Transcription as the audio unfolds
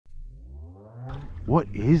What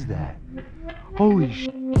is that? Holy sh!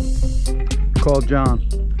 Call John.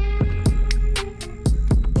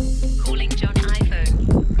 Calling John iPhone.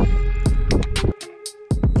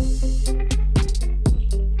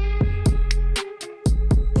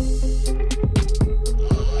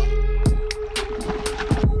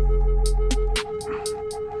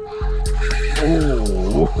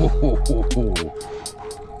 Oh.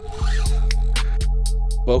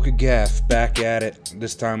 Boca Gaff back at it,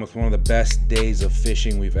 this time with one of the best days of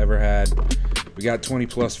fishing we've ever had. We got 20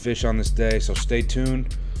 plus fish on this day, so stay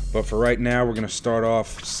tuned. But for right now, we're going to start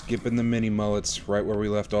off skipping the mini mullets right where we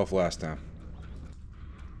left off last time.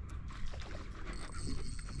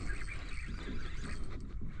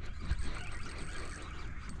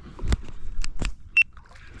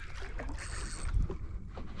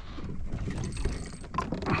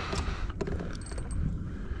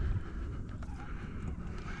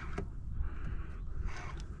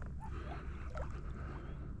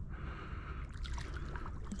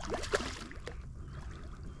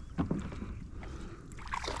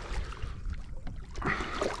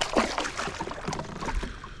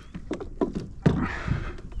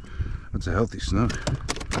 That's a healthy snook.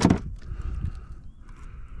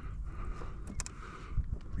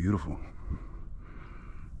 Beautiful.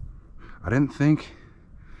 I didn't think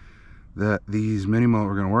that these mini mullet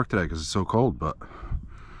were going to work today because it's so cold, but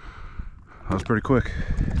that was pretty quick.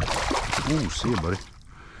 Ooh, see you, buddy.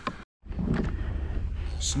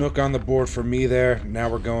 Snook on the board for me there. Now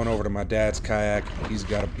we're going over to my dad's kayak. He's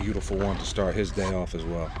got a beautiful one to start his day off as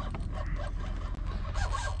well.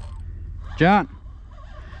 John.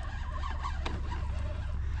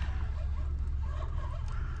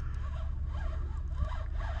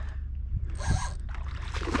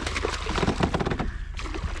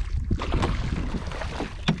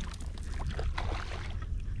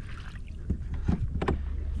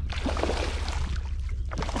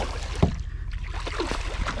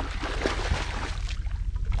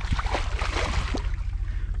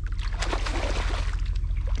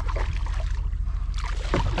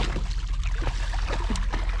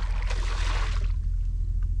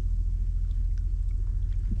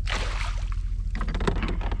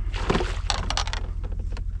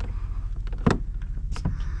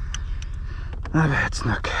 Not bad,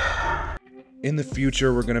 snook. In the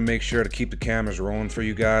future, we're going to make sure to keep the cameras rolling for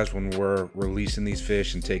you guys when we're releasing these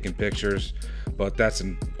fish and taking pictures. But that's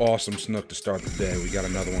an awesome snook to start the day. We got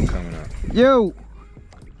another one coming up. Yo!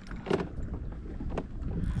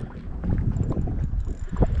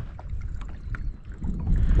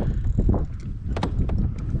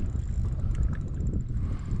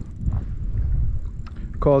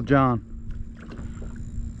 Call John.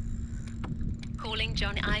 Calling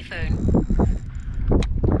John iPhone.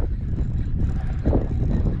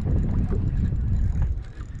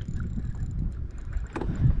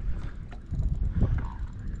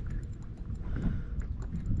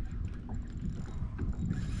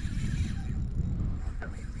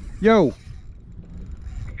 Yo!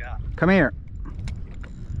 Come here.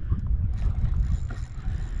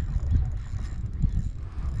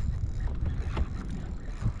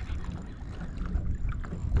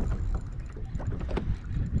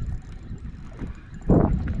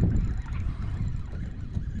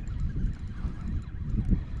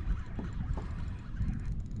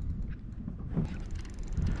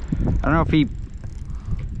 I don't know if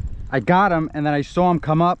I got him and then I saw him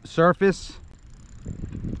come up surface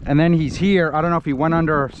and then he's here. I don't know if he went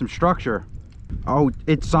under some structure. Oh,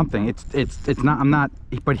 it's something. It's not, I'm not,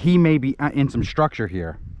 but he may be in some structure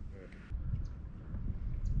here.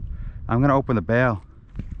 I'm gonna open the bail.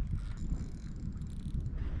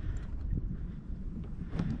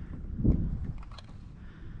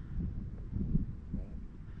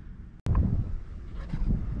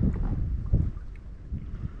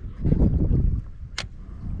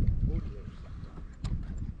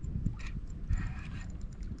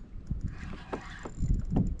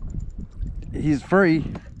 He's free.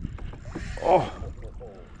 Oh.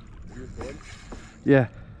 Yeah.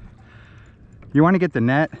 You want to get the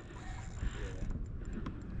net?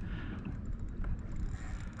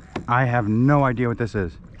 I have no idea what this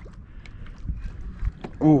is.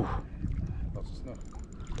 Oh.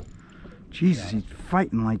 Jesus, he's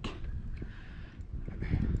fighting like.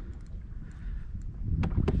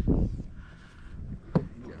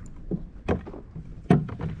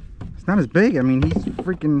 It's not as big. I mean, he's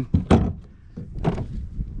freaking.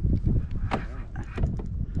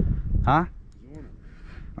 Huh?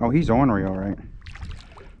 Oh, he's ornery, all right.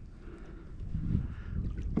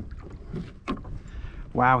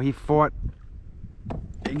 Wow, he fought.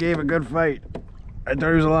 He gave a good fight. I thought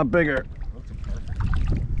he was a lot bigger.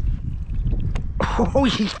 Oh,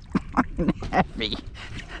 he's fucking heavy.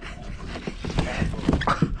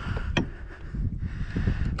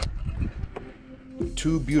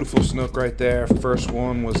 Two beautiful snook right there. First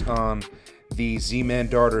one was on the Z-Man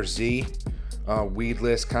Darter Z,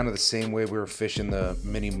 weedless, kind of the same way we were fishing the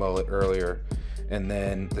mini mullet earlier. And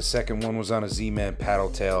then the second one was on a Z-Man paddle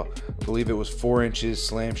tail. I believe it was 4 inches,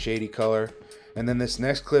 slam shady color. And then this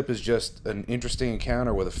next clip is just an interesting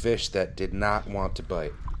encounter with a fish that did not want to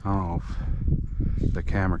bite. I don't know if the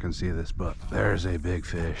camera can see this, but there's a big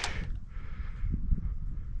fish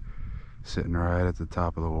sitting right at the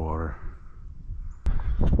top of the water.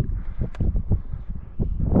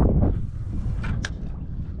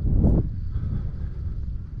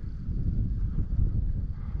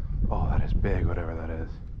 Oh, that is big, whatever that is.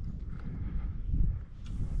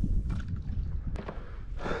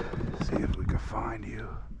 See if we can find you.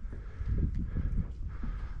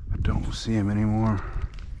 I don't see him anymore.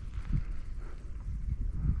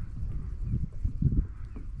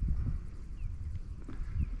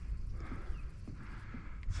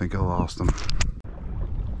 I think I lost him.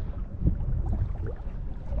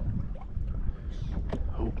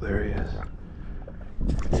 Oh, there he is.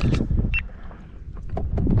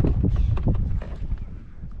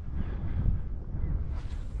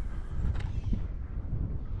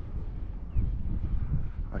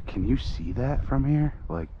 Can you see that from here?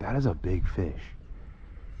 Like, that is a big fish.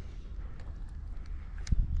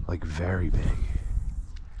 Like, very big.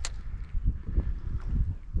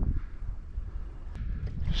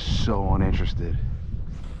 So uninterested.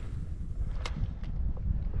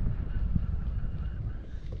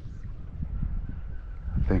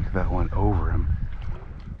 I think that went over him.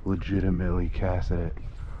 Legitimately casted it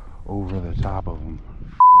over the top of him.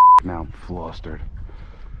 Now I'm flustered.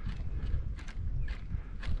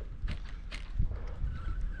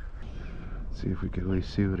 See if we can at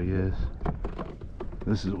least see what he is.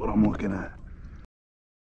 This is what I'm looking at.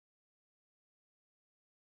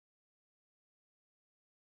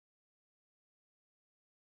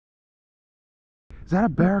 Is that a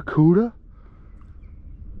barracuda?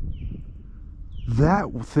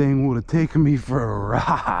 That thing would have taken me for a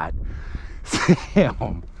ride.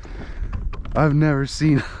 Damn. I've never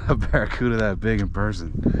seen a barracuda that big in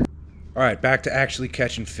person. All right, back to actually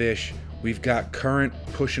catching fish. We've got current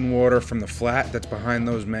pushing water from the flat that's behind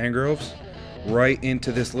those mangroves right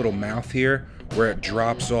into this little mouth here where it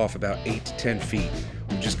drops off about 8 to 10 feet.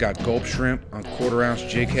 We've just got gulp shrimp on 1/4 ounce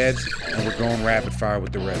jig heads, and we're going rapid fire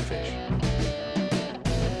with the redfish.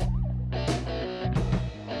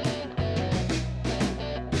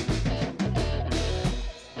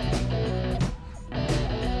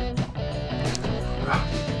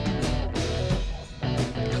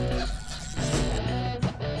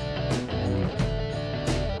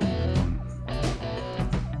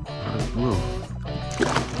 Blue.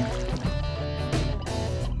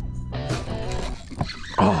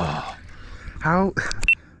 Oh, how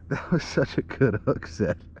that was such a good hook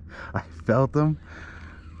set. I felt them.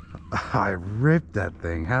 I ripped that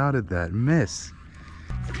thing. How did that miss?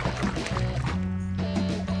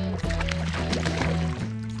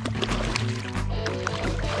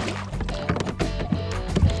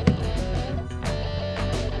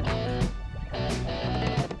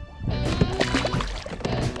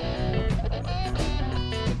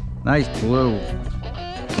 Nice blue.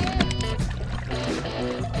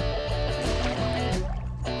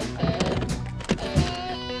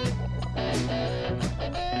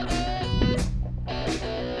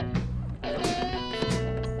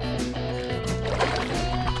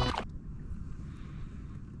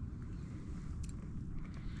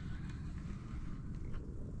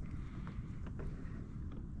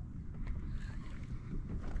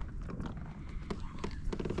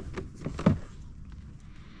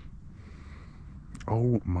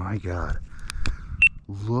 Oh my God.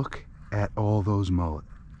 Look at all those mullet.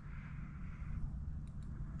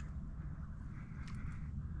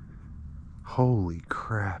 Holy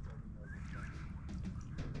crap.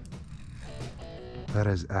 That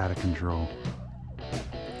is out of control.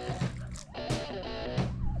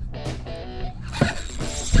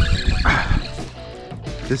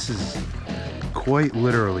 This is quite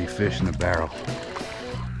literally fish in a barrel.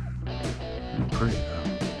 Pretty though.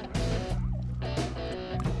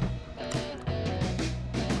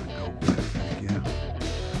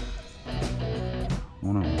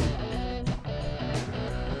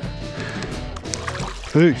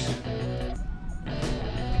 Peace.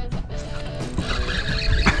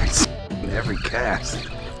 In every cast.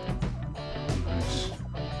 Nice.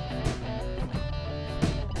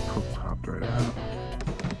 Hook popped right out.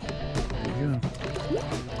 There you go.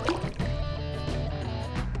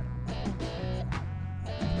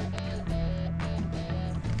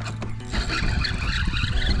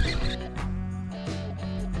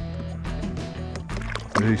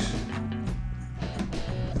 Peace.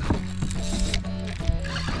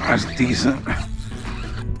 That's decent. That's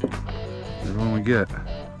what we get.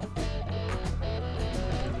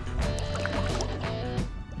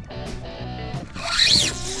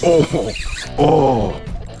 Oh, oh.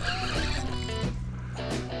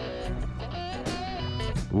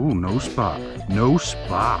 Ooh, no spot. No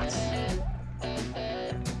spots.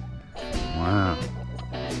 Wow.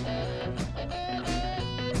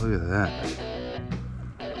 Look at that.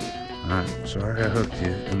 Alright, sorry I hooked you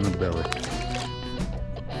in the belly.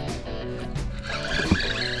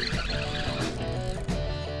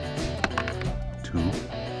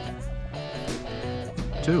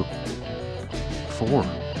 Two. 4.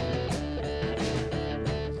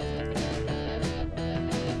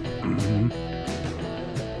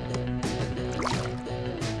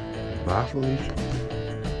 Bye, Felicia.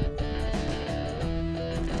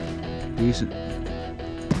 Decent.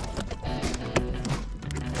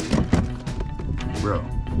 Bro.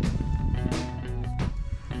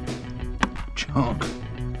 Chunk.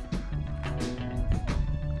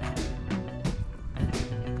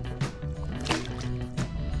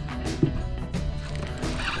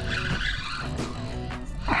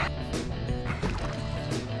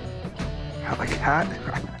 Like,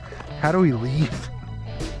 how do we leave?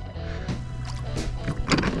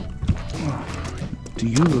 Do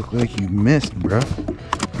you look like you missed, bro?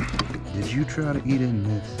 Did you try to eat and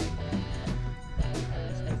miss?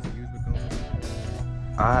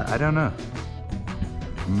 I don't know.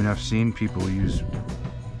 I mean, I've seen people use.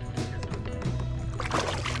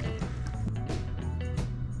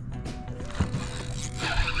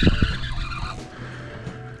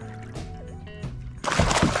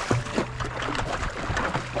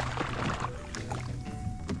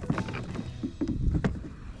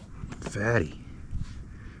 Fatty.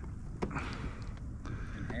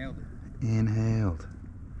 Inhaled.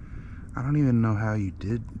 I don't even know how you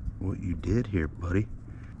did what you did here, buddy.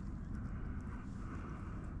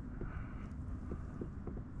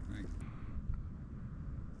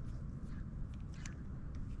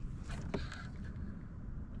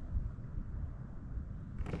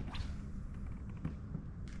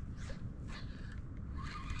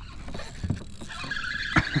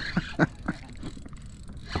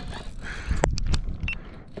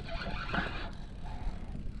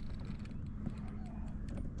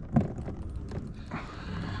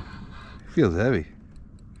 Feels heavy.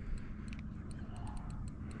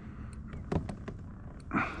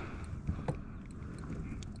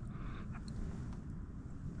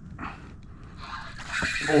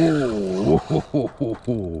 Oh,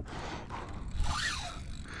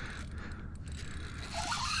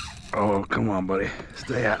 oh, come on, buddy.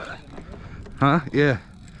 Stay out of it. Huh? Yeah.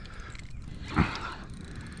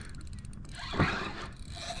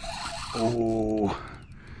 Oh.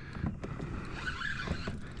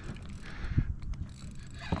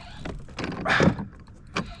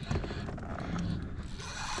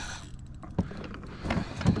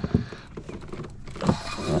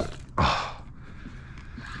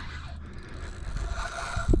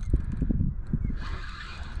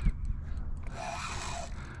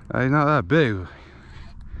 He's not that big.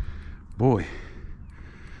 Boy.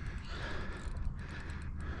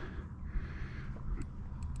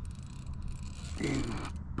 He's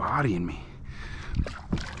bodying me.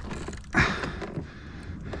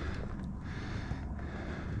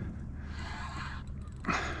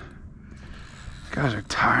 Guys are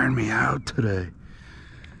tiring me out today.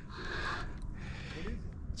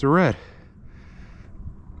 It's a red.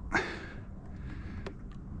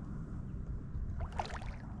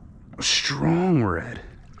 Strong red.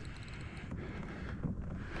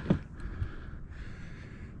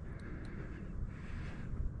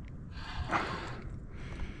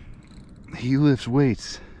 He lifts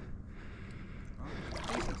weights. Oh,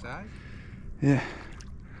 decent size? Yeah.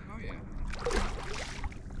 Oh yeah.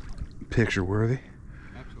 Picture worthy.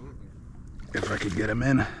 Absolutely. If I could get him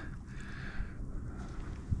in.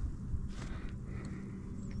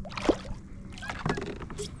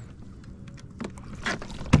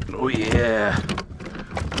 Oh yeah.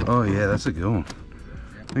 Oh yeah, that's a good one.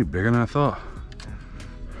 Maybe bigger than I thought.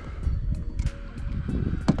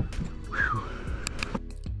 Whew.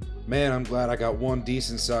 Man, I'm glad I got one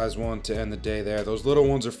decent sized one to end the day there. Those little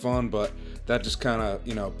ones are fun, but that just kind of,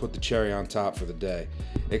 you know, put the cherry on top for the day.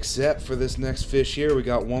 Except for this next fish here, we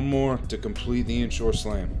got one more to complete the inshore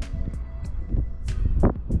slam.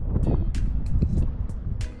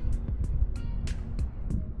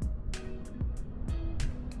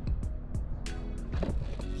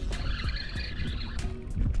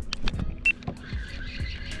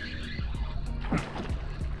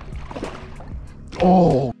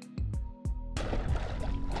 Oh.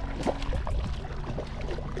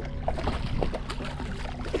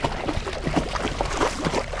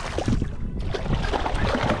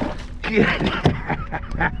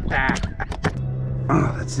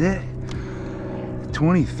 Oh, that's it.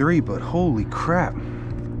 23, but holy crap.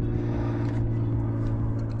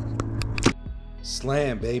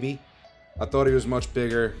 Slam, baby. I thought he was much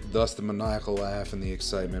bigger, thus the maniacal laugh and the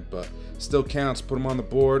excitement, but still counts. Put him on the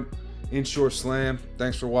board. Inshore slam.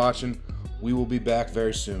 Thanks for watching. We will be back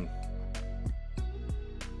very soon.